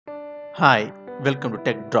Hi, welcome to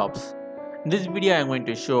Tech Drops. In this video, I am going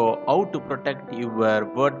to show how to protect your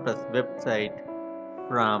WordPress website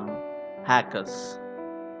from hackers.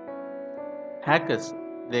 Hackers,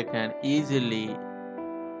 they can easily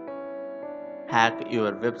hack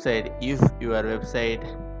your website if your website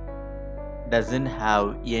doesn't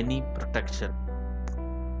have any protection.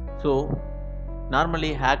 So,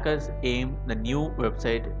 normally hackers aim the new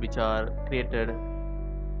website which are created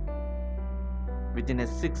within a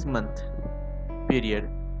 6-month period.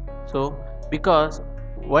 So because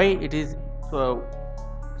why it is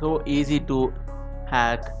so easy to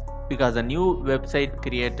hack, because the new website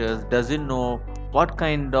creators doesn't know what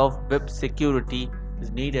kind of web security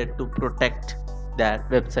is needed to protect their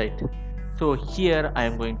website. So here I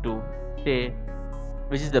am going to say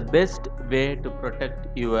which is the best way to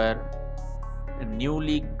protect your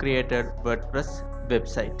newly created WordPress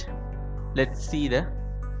website. Let's see the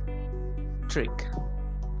trick.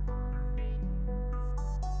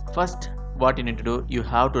 First, what you need to do, you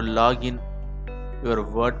have to log in your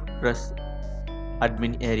WordPress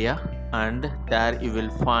admin area, and there you will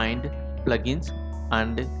find plugins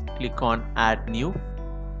and click on add new.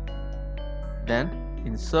 Then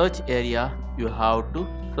in search area you have to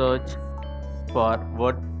search for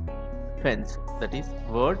WordFence, that is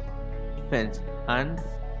WordFence, and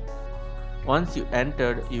once you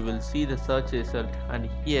entered you will see the search result, and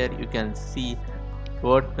here you can see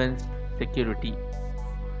WordFence security,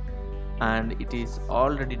 and it is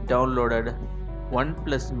already downloaded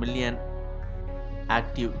 1+ million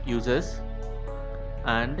active users,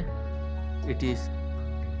 and it is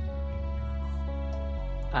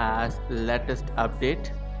as latest update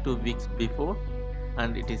 2 weeks before,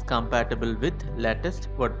 and it is compatible with latest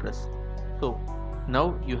WordPress. So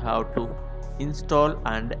now you have to install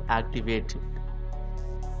and activate it.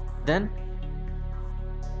 Then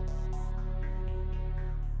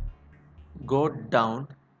go down,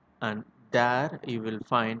 and there you will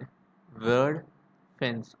find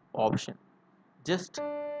WordFence option. Just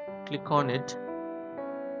click on it,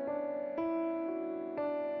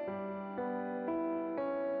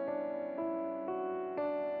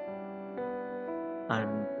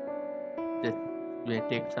 and this may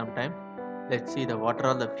take some time. Let's see what are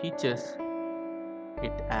all the features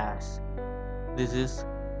it has. This is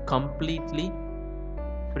completely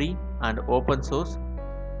free and open source.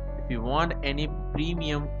 If you want any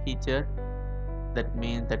premium feature, that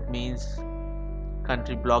means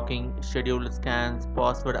country blocking, scheduled scans,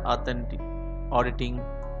 password auditing,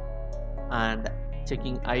 and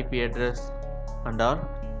checking IP address and all,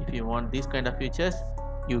 if you want these kind of features,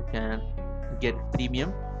 you can get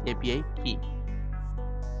premium API key.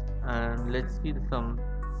 And let's see some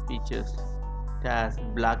features. It has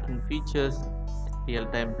blocking features,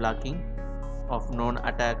 real-time blocking of known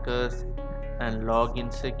attackers, and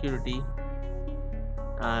login security,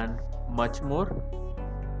 and much more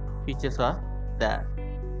features are there.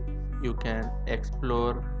 You can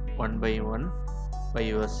explore one by one by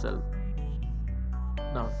yourself.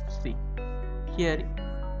 Now see here,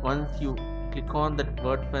 once you click on that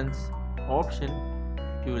WordFence option,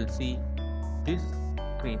 you will see this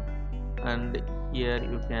screen, and here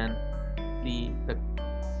you can see the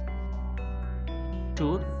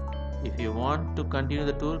tour. If you want to continue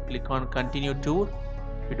the tour, click on continue tour.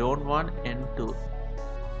 If you don't want, end tour.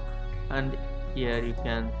 And here you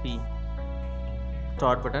can see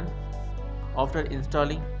start button. After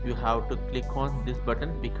installing, you have to click on this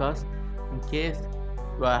button, because in case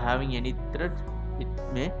you are having any threat, it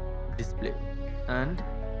may display. And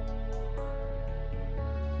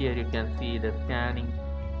here you can see the scanning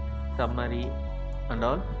summary and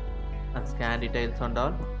all, and scan details and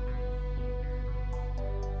all,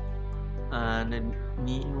 and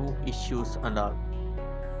new issues and all.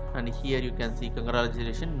 And here you can see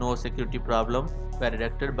congratulations, no security problem were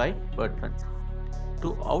detected by WordFence.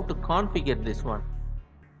 To how to configure this one.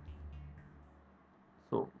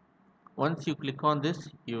 So once you click on this,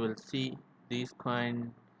 you will see these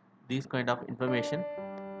kind of information,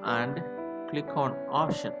 and click on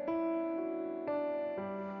option,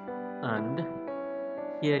 and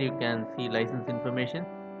here you can see license information.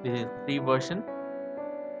 This is free version.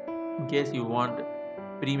 In case you want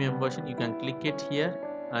premium version, you can click it here,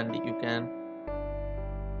 and you can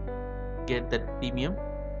get that premium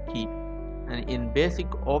key. And in basic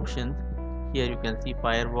options, here you can see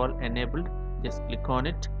firewall enabled. Just click on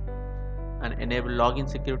it, and enable login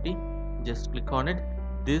security. Just click on it.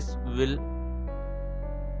 This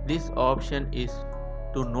option is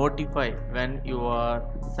to notify when your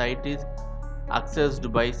site is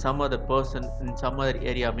accessed by some other person in some other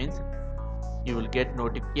area, means you will get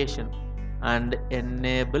notification. And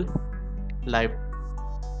enable live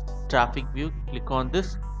traffic view, click on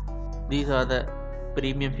this. These are the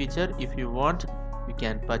premium feature. If you want, you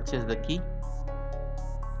can purchase the key,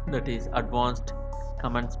 that is advanced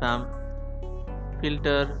command spam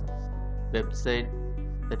filter, website,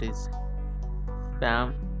 that is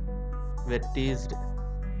spam verticed,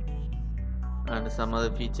 and some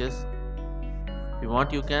other features. If you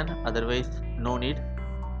want, you can, otherwise no need.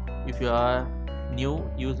 If you are new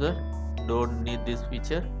user, don't need this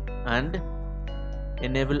feature. And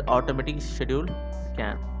enable automatic schedule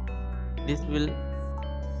scan. This will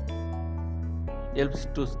helps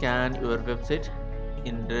to scan your website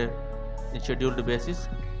in the scheduled basis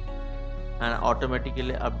and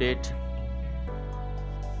automatically update.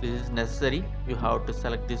 This is necessary. You have to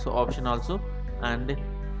select this option also, and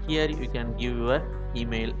here you can give your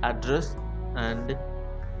email address and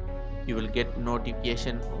you will get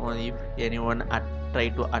notification on if anyone try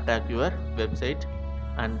to attack your website.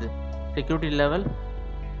 And security level,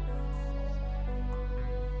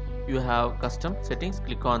 you have custom settings,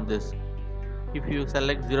 click on this. If you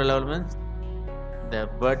select 0 level means the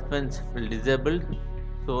WordFence will disable,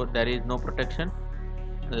 so there is no protection.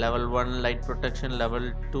 Level 1 light protection,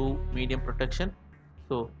 level 2 medium protection.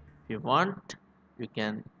 So if you want, you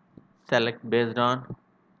can select based on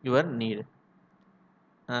your need.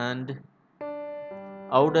 And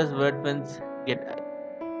how does WordFence get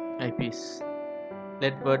IPs?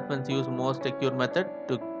 Let WordFence use most secure method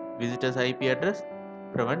to visitors IP address,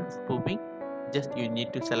 prevent spoofing. Just you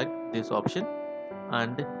need to select this option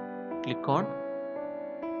and click on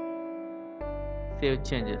save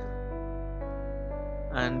changes.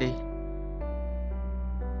 And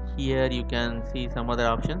here you can see some other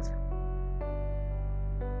options.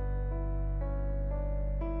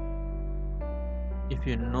 If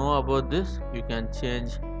you know about this, you can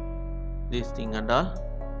change this thing and all.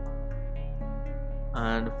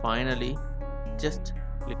 And finally, just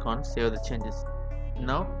click on save the changes.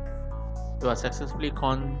 Now you are successfully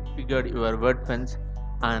configured your WordFence,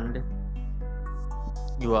 and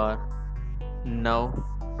you are now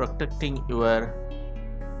protecting your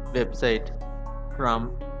website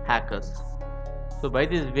from hackers. So by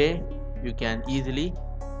this way, you can easily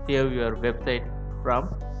save your website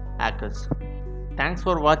from hackers. Thanks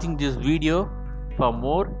for watching this video. For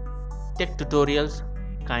more tech tutorials,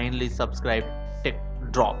 kindly subscribe Tech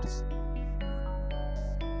Drops.